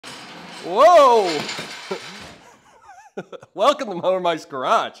Whoa! Welcome to Mower Mike's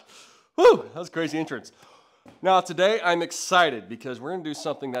garage. Whew, that was a crazy entrance. Now today I'm excited because we're going to do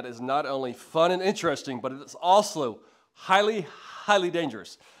something that is not only fun and interesting, but it's also highly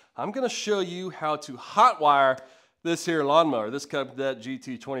dangerous. I'm going to show you how to hot wire this here lawnmower, this Cadet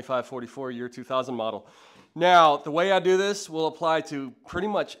GT 2544 year 2000 model. Now the way I do this will apply to pretty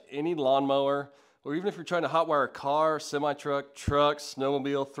much any lawnmower, or even if you're trying to hotwire a car, semi-truck, truck,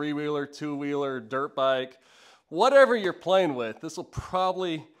 snowmobile, three-wheeler, two-wheeler, dirt bike, whatever you're playing with, this will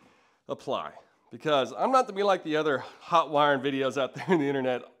probably apply. Because I'm not to be like the other hot wiring videos out there on the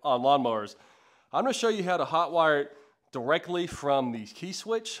internet on lawnmowers. I'm going to show you how to hotwire it directly from the key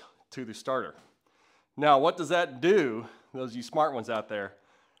switch to the starter. Now, what does that do, those of you smart ones out there?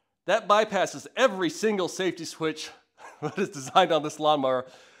 That bypasses every single safety switch that is designed on this lawnmower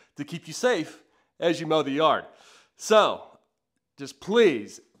to keep you safe as you mow the yard. So, just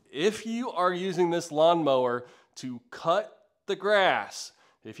please, if you are using this lawnmower to cut the grass,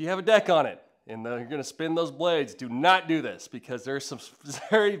 if you have a deck on it and you're going to spin those blades, do not do this because there's some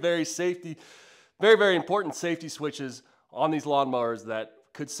very important safety switches on these lawnmowers that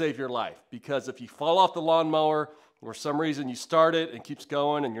could save your life. Because if you fall off the lawnmower, or for some reason you start it and keeps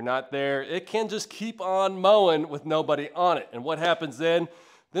going and you're not there, it can just keep on mowing with nobody on it. And what happens then?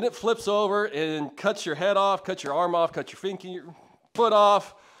 Then it flips over and cuts your head off, cuts your arm off, cuts your foot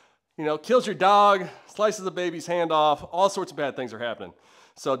off, kills your dog, slices the baby's hand off, all sorts of bad things are happening.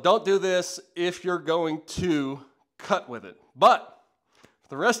 So don't do this if you're going to cut with it. But for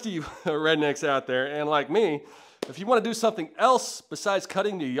the rest of you rednecks out there, and like me, if you want to do something else besides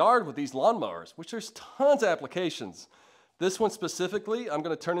cutting the yard with these lawnmowers, which there's tons of applications, this one specifically, I'm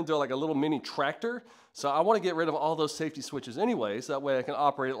going to turn into like a little mini tractor. So I want to get rid of all those safety switches anyways. That way I can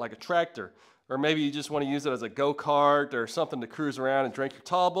operate it like a tractor. Or maybe you just want to use it as a go-kart or something to cruise around and drink your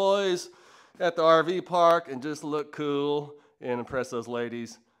tall boys at the RV park and just look cool and impress those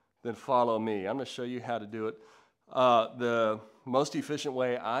ladies. Then follow me. I'm going to show you how to do it the most efficient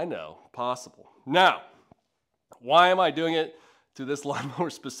way I know possible. Now, why am I doing it to this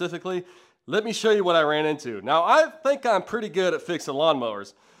lawnmower specifically? Let me show you what I ran into. Now, I think I'm pretty good at fixing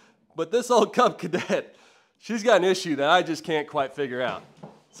lawnmowers, but this old Cub Cadet, she's got an issue that I just can't quite figure out.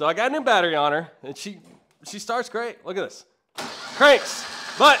 So I got a new battery on her, and she starts great. Look at this. Cranks,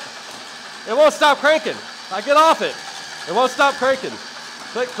 but it won't stop cranking. I get off it. It won't stop cranking.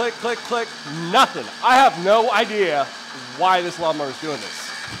 Click, click, click, click, nothing. I have no idea why this lawnmower is doing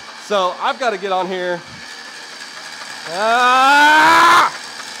this. So I've got to get on here.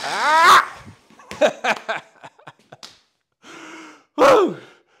 Woo!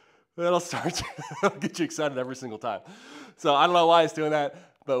 That'll start you, it'll get you excited every single time. So I don't know why it's doing that,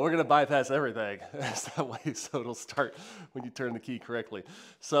 but we're going to bypass everything. That way so it'll start when you turn the key correctly.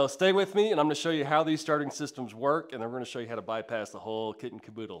 So stay with me and I'm going to show you how these starting systems work, and then we're going to show you how to bypass the whole kit and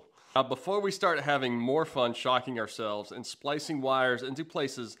caboodle. Now before we start having more fun shocking ourselves and splicing wires into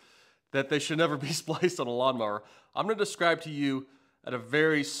places that they should never be spliced on a lawnmower, I'm going to describe to you at a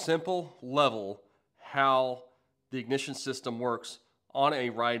very simple level how the ignition system works on a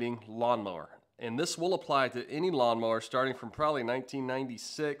riding lawnmower. And this will apply to any lawnmower starting from probably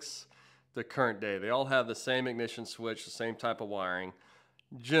 1996 to current day. They all have the same ignition switch, the same type of wiring,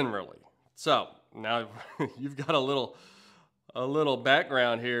 generally. So now you've got a little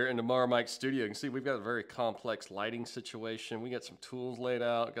background here in the Mower Mike studio. You can see we've got a very complex lighting situation. We got some tools laid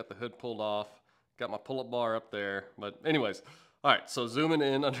out, got the hood pulled off, got my pull-up bar up there. But anyways, all right, so zooming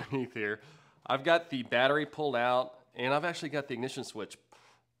in underneath here, I've got the battery pulled out, and I've actually got the ignition switch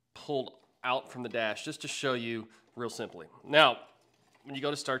pulled out from the dash just to show you real simply. Now, when you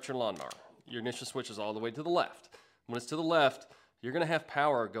go to start your lawnmower, your ignition switch is all the way to the left. When it's to the left, you're going to have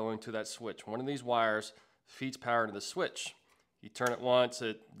power going to that switch. One of these wires feeds power to the switch. You turn it once,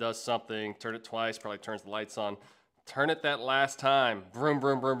 it does something. Turn it twice, probably turns the lights on. Turn it that last time, vroom,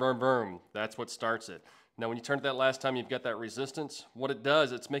 vroom, vroom, vroom, vroom. That's what starts it. Now, when you turn it that last time, you've got that resistance. What it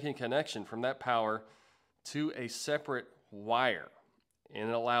does, it's making a connection from that power to a separate wire, and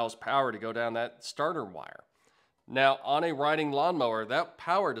it allows power to go down that starter wire. Now, on a riding lawnmower, that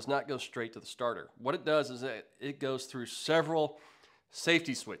power does not go straight to the starter. What it does is it goes through several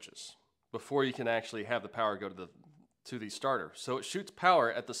safety switches before you can actually have the power go to the starter. So it shoots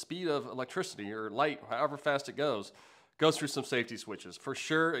power at the speed of electricity or light, however fast it goes through some safety switches. For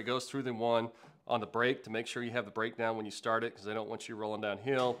sure, it goes through the one on the brake to make sure you have the brake down when you start it, because they don't want you rolling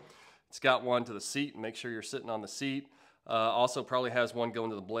downhill. It's got one to the seat, and make sure you're sitting on the seat. Also probably has one going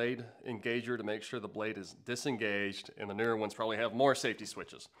to the blade engager to make sure the blade is disengaged, and the newer ones probably have more safety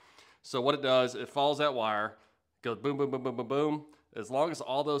switches. So what it does, it follows that wire, goes boom, boom, boom, boom, boom, boom, As long as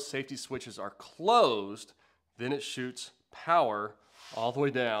all those safety switches are closed, then it shoots power all the way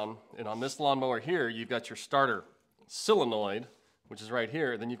down. And on this lawnmower here, you've got your starter solenoid, which is right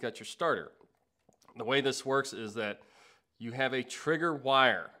here, then you've got your starter. The way this works is that you have a trigger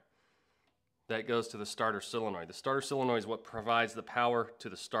wire that goes to the starter solenoid. The starter solenoid is what provides the power to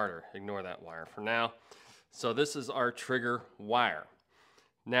the starter. Ignore that wire for now. So this is our trigger wire.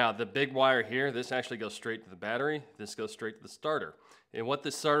 Now the big wire here, this actually goes straight to the battery. This goes straight to the starter. And what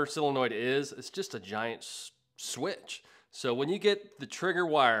the starter solenoid is, it's just a giant switch. So when you get the trigger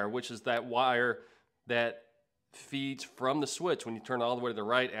wire, which is that wire that feeds from the switch, when you turn all the way to the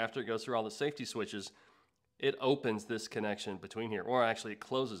right after it goes through all the safety switches, it opens this connection between here, or actually it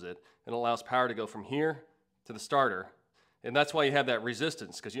closes it, and allows power to go from here to the starter. And that's why you have that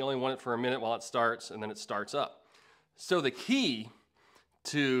resistance, because you only want it for a minute while it starts, and then it starts up. So the key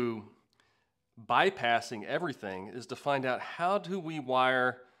to bypassing everything is to find out how do we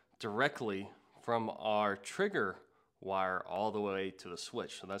wire directly from our trigger wire all the way to the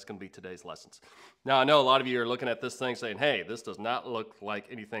switch. So that's going to be today's lessons. Now I know a lot of you are looking at this thing saying, hey, this does not look like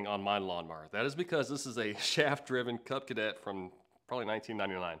anything on my lawnmower. That is because this is a shaft-driven Cub Cadet from probably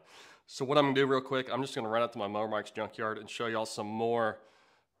 1999. So what I'm going to do real quick, I'm just going to run out to my Mower Mike's junkyard and show y'all some more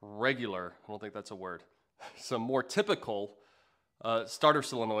regular, I don't think that's a word, some more typical starter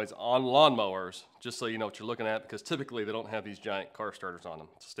solenoids on lawnmowers, just so you know what you're looking at, because typically they don't have these giant car starters on them.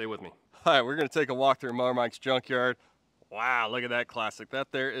 So stay with me. All right, we're going to take a walk through Mower Mike's junkyard. Wow, look at that classic.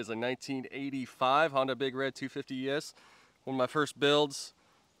 That there is a 1985 Honda Big Red 250 ES. One of my first builds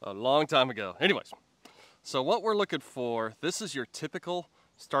a long time ago. Anyways, so what we're looking for, this is your typical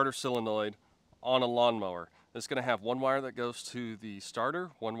starter solenoid on a lawnmower. It's going to have one wire that goes to the starter,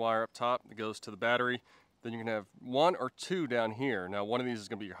 one wire up top that goes to the battery. Then you're going to have one or two down here. Now one of these is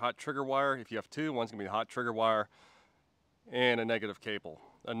going to be your hot trigger wire. If you have two, one's going to be the hot trigger wire and a negative cable,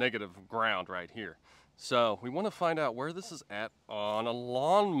 a negative ground right here. So we want to find out where this is at on a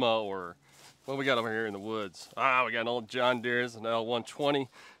lawnmower. What we got over here in the woods? We got an old John Deere's, an L120.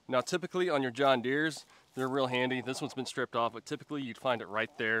 Now typically on your John Deere's, they're real handy. This one's been stripped off, but typically you'd find it right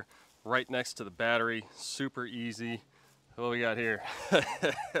there, right next to the battery. Super easy. What we got here?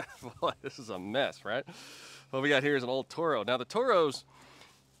 Boy, this is a mess, right? What we got here is an old Toro. Now the Toros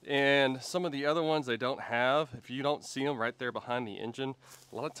and some of the other ones they don't have, if you don't see them right there behind the engine,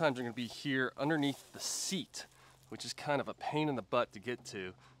 a lot of times they're going to be here underneath the seat, which is kind of a pain in the butt to get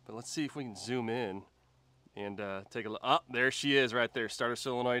to. But let's see if we can zoom in and take a look. Oh, there she is right there, starter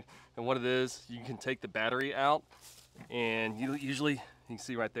solenoid. And what it is, you can take the battery out, and usually you can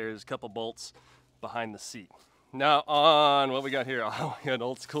see right there, there's a couple bolts behind the seat. Now on what we got here, oh, we got an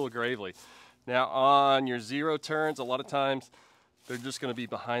old school Gravely. Now on your zero turns, a lot of times they're just going to be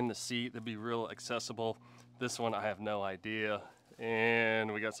behind the seat. They'll be real accessible. This one I have no idea,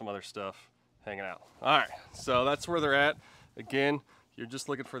 and we got some other stuff hanging out. All right, so that's where they're at. Again, you're just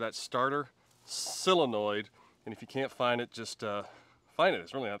looking for that starter solenoid, and if you can't find it, just find it.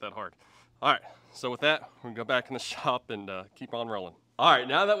 It's really not that hard. All right, so with that, we're gonna go back in the shop and keep on rolling. All right,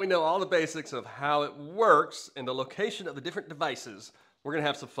 now that we know all the basics of how it works and the location of the different devices, we're gonna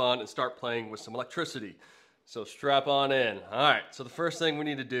have some fun and start playing with some electricity. So strap on in. All right, so the first thing we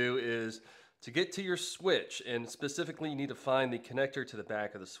need to do is to get to your switch, and specifically you need to find the connector to the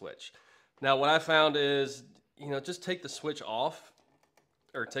back of the switch. Now what I found is, just take the switch off,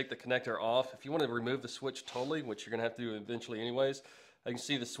 or take the connector off. If you want to remove the switch totally, which you're gonna have to do eventually anyways, you can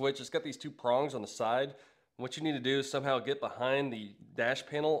see the switch, it's got these two prongs on the side. What you need to do is somehow get behind the dash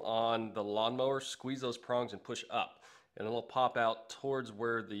panel on the lawnmower, squeeze those prongs and push up, and it'll pop out towards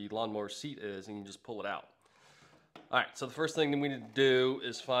where the lawnmower seat is, and you just pull it out. All right, so the first thing that we need to do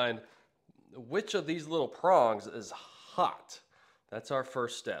is find which of these little prongs is hot. That's our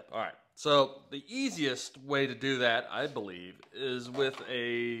first step. All right, so the easiest way to do that, I believe, is with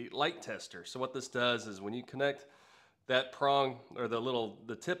a light tester. So what this does is when you connect that prong, or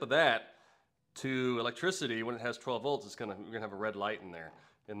the tip of that, to electricity, when it has 12 volts, you're gonna have a red light in there.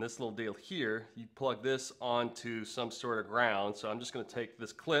 And this little deal here, you plug this onto some sort of ground. So I'm just gonna take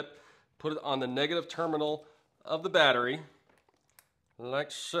this clip, put it on the negative terminal of the battery,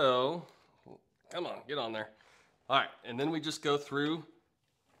 like so. Come on, get on there. All right, and then we just go through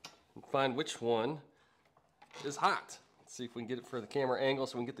and find which one is hot. Let's see if we can get it for the camera angle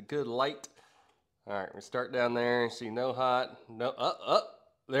so we can get the good light. All right, we start down there and see no hot, no,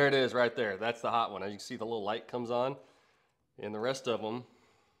 there it is right there. That's the hot one. As you can see, the little light comes on, and the rest of them, you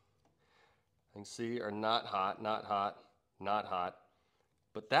can see, are not hot, not hot, not hot.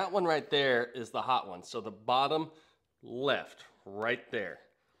 But that one right there is the hot one. So the bottom left, right there.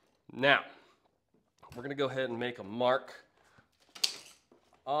 Now, we're gonna go ahead and make a mark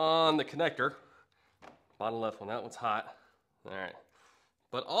on the connector. Bottom left one, that one's hot. All right.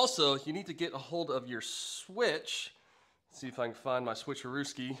 But also, you need to get a hold of your switch. Let's see if I can find my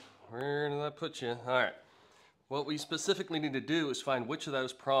switcherooski. Where did I put you? All right. What we specifically need to do is find which of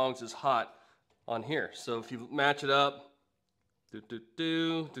those prongs is hot on here. So if you match it up,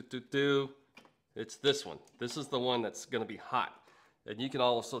 it's this one. This is the one that's going to be hot. And you can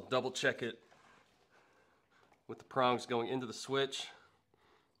also double check it with the prongs going into the switch.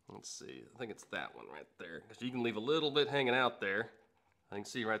 Let's see, I think it's that one right there, because you can leave a little bit hanging out there. I can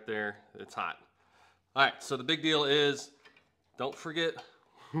see right there, it's hot. All right, so the big deal is, don't forget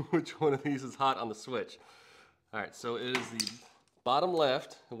which one of these is hot on the switch. All right, so it is the bottom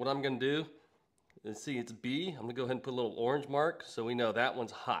left, and what I'm gonna do is, see, it's B. I'm gonna go ahead and put a little orange mark so we know that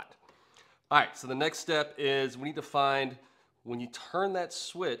one's hot. All right, so the next step is we need to find, when you turn that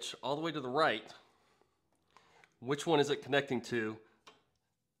switch all the way to the right, which one is it connecting to,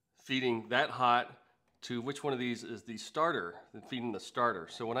 feeding that hot to which one of these is the starter, feeding the starter.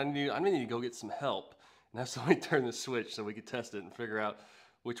 So what I'm gonna need to go get some help and have somebody turn the switch so we can test it and figure out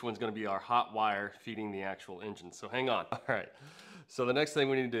which one's gonna be our hot wire feeding the actual engine. So hang on. All right, so the next thing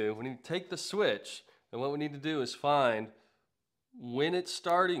we need to do, we need to take the switch, and what we need to do is find when it's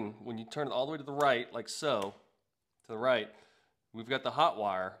starting, when you turn it all the way to the right, like so, to the right, we've got the hot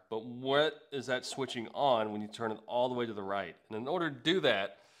wire, but what is that switching on when you turn it all the way to the right? And in order to do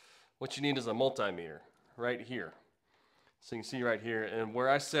that, what you need is a multimeter right here. So you can see right here, and where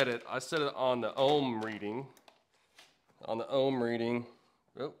I set it on the ohm reading. On the ohm reading,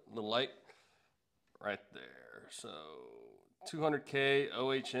 oh, little light right there. So 200K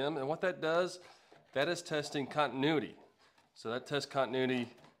OHM, and what that does, that is testing continuity. So that tests continuity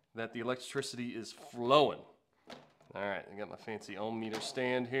that the electricity is flowing. All right, I got my fancy ohm meter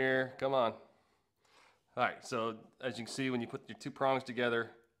stand here. Come on. All right, so as you can see, when you put your two prongs together,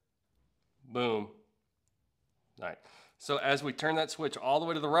 boom. All right, so as we turn that switch all the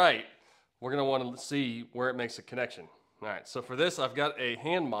way to the right, we're gonna wanna see where it makes a connection. All right, so for this, I've got a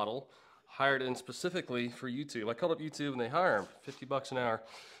hand model hired in specifically for YouTube. I called up YouTube and they hire them, 50 bucks an hour.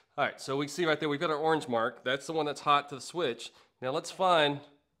 All right, so we see right there, we've got our orange mark. That's the one that's hot to the switch. Now let's find,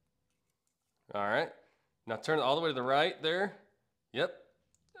 all right, now turn it all the way to the right there. Yep.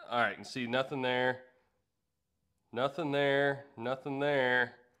 All right, you can see nothing there, nothing there, nothing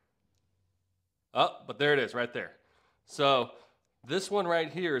there. Oh, but there it is right there. So this one right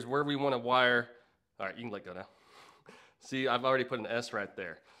here is where we want to wire. All right, you can let go now. See, I've already put an S right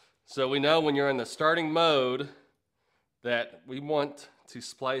there. So we know when you're in the starting mode that we want to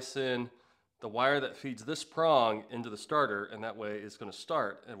splice in the wire that feeds this prong into the starter, and that way it's going to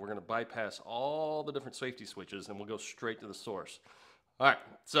start, and we're going to bypass all the different safety switches, and we'll go straight to the source. All right,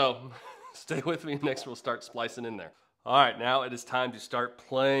 so stay with me. Next, we'll start splicing in there. All right, now it is time to start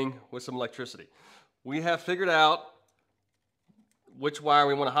playing with some electricity. We have figured out which wire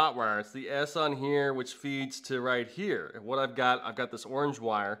we want to hot wire. It's the S on here, which feeds to right here. And what I've got this orange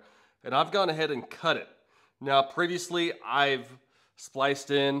wire, and I've gone ahead and cut it. Now, previously, I've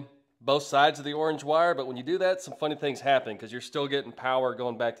spliced in both sides of the orange wire, but when you do that, some funny things happen because you're still getting power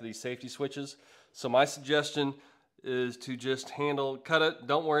going back to these safety switches. So my suggestion is to just cut it.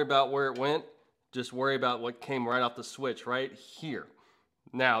 Don't worry about where it went. Just worry about what came right off the switch right here.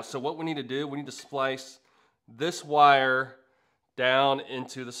 Now, so what we need to do, we need to splice this wire down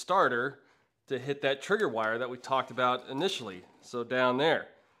into the starter to hit that trigger wire that we talked about initially. So down there.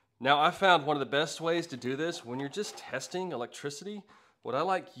 Now, I found one of the best ways to do this when you're just testing electricity. What I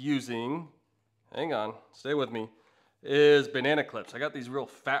like using, hang on, stay with me, is banana clips. I got these real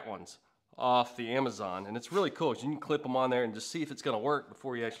fat ones off the Amazon, and it's really cool. You can clip them on there and just see if it's gonna work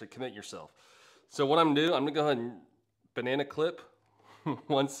before you actually commit yourself. So what I'm gonna do, I'm gonna go ahead and banana clip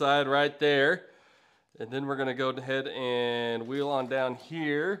one side right there, and then we're gonna go ahead and wheel on down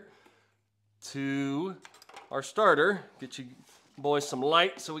here to our starter. Get you boys some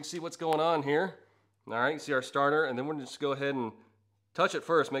light so we can see what's going on here. All right, you see our starter, and then we're gonna just go ahead and touch it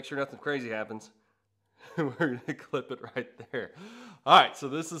first, make sure nothing crazy happens. We're gonna clip it right there. All right, so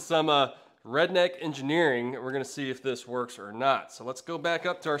this is some redneck engineering. We're gonna see if this works or not. So let's go back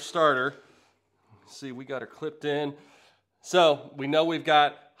up to our starter. See, we got her clipped in. So we know we've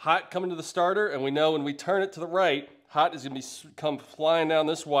got hot coming to the starter, and we know when we turn it to the right, hot is gonna come flying down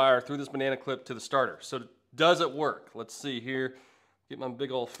this wire through this banana clip to the starter. So does it work? Let's see here. Get my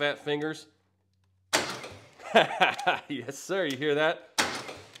big old fat fingers. Yes, sir, you hear that?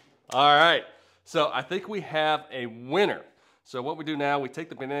 All right, so I think we have a winner. So what we do now, we take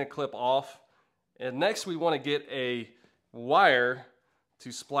the banana clip off, and next we want to get a wire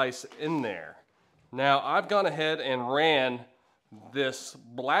to splice in there. Now, I've gone ahead and ran this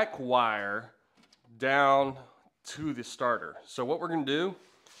black wire down to the starter. So what we're gonna do,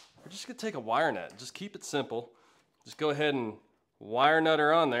 we're just gonna take a wire nut. Just keep it simple. Just go ahead and wire nut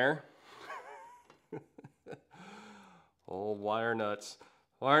her on there. Old wire nuts.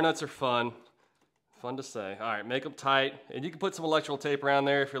 Wire nuts are fun. Fun to say. All right, make them tight. And you can put some electrical tape around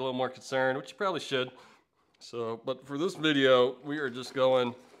there if you're a little more concerned, which you probably should. So, but for this video, we are just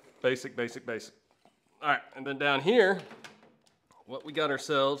going basic, basic, basic. All right, and then down here, what we got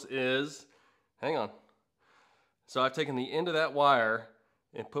ourselves is, hang on. So I've taken the end of that wire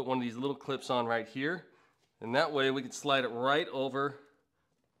and put one of these little clips on right here. And that way we can slide it right over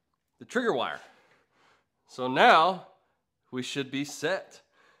the trigger wire. So now we should be set.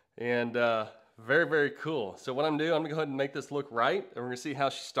 And very, very cool. So what I'm gonna do, I'm gonna go ahead and make this look right, and we're gonna see how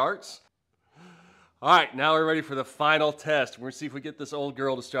she starts. All right, now we're ready for the final test. We're gonna see if we get this old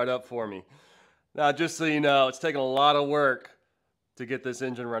girl to start up for me. Now, just so you know, it's taken a lot of work to get this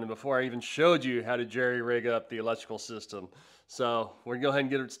engine running before I even showed you how to jerry rig up the electrical system. So we're gonna go ahead and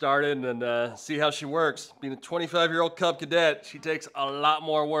get her started and see how she works. Being a 25-year-old Cub Cadet, she takes a lot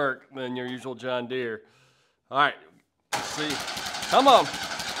more work than your usual John Deere. All right, let's see. Come on,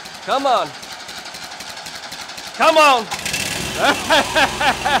 come on. Come on!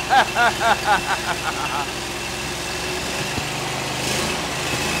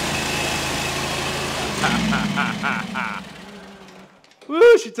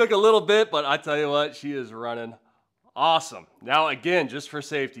 Woo, she took a little bit, but I tell you what, she is running awesome. Now again, just for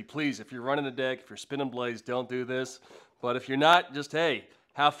safety, please, if you're running a deck, if you're spinning blades, don't do this. But if you're not, just hey,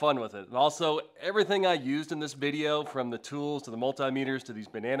 have fun with it. And also, everything I used in this video, from the tools to the multimeters to these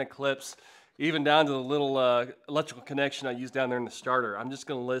banana clips, even down to the little electrical connection I used down there in the starter. I'm just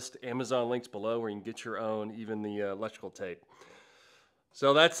gonna list Amazon links below where you can get your own, even the electrical tape.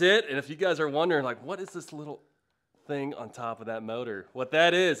 So that's it. And if you guys are wondering, like, what is this little thing on top of that motor? What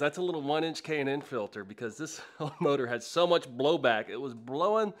that is, that's a little 1-inch K&N filter, because this motor had so much blowback. It was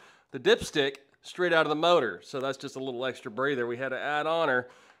blowing the dipstick straight out of the motor. So that's just a little extra breather we had to add on her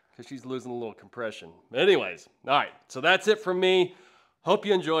because she's losing a little compression. Anyways, all right, so that's it from me. Hope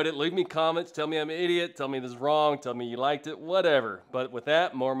you enjoyed it. Leave me comments. Tell me I'm an idiot. Tell me this is wrong. Tell me you liked it. Whatever. But with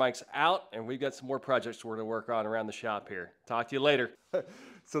that, Mower Mike's out, and we've got some more projects we're going to work on around the shop here. Talk to you later.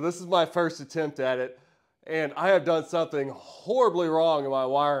 So this is my first attempt at it, and I have done something horribly wrong in my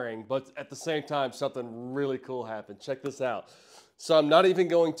wiring, but at the same time, something really cool happened. Check this out. So I'm not even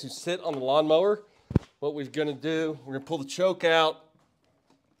going to sit on the lawnmower. What we're going to do, we're going to pull the choke out.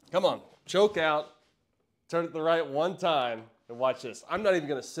 Come on, choke out. Turn it to the right one time. And watch this. I'm not even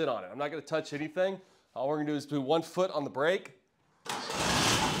going to sit on it. I'm not going to touch anything. All we're going to do is do 1 foot on the brake.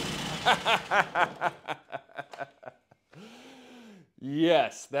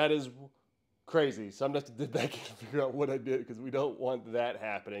 Yes, that is crazy. So I'm going to have to dip back and figure out what I did, because we don't want that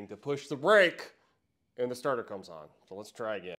happening. To push the brake and the starter comes on. So let's try again.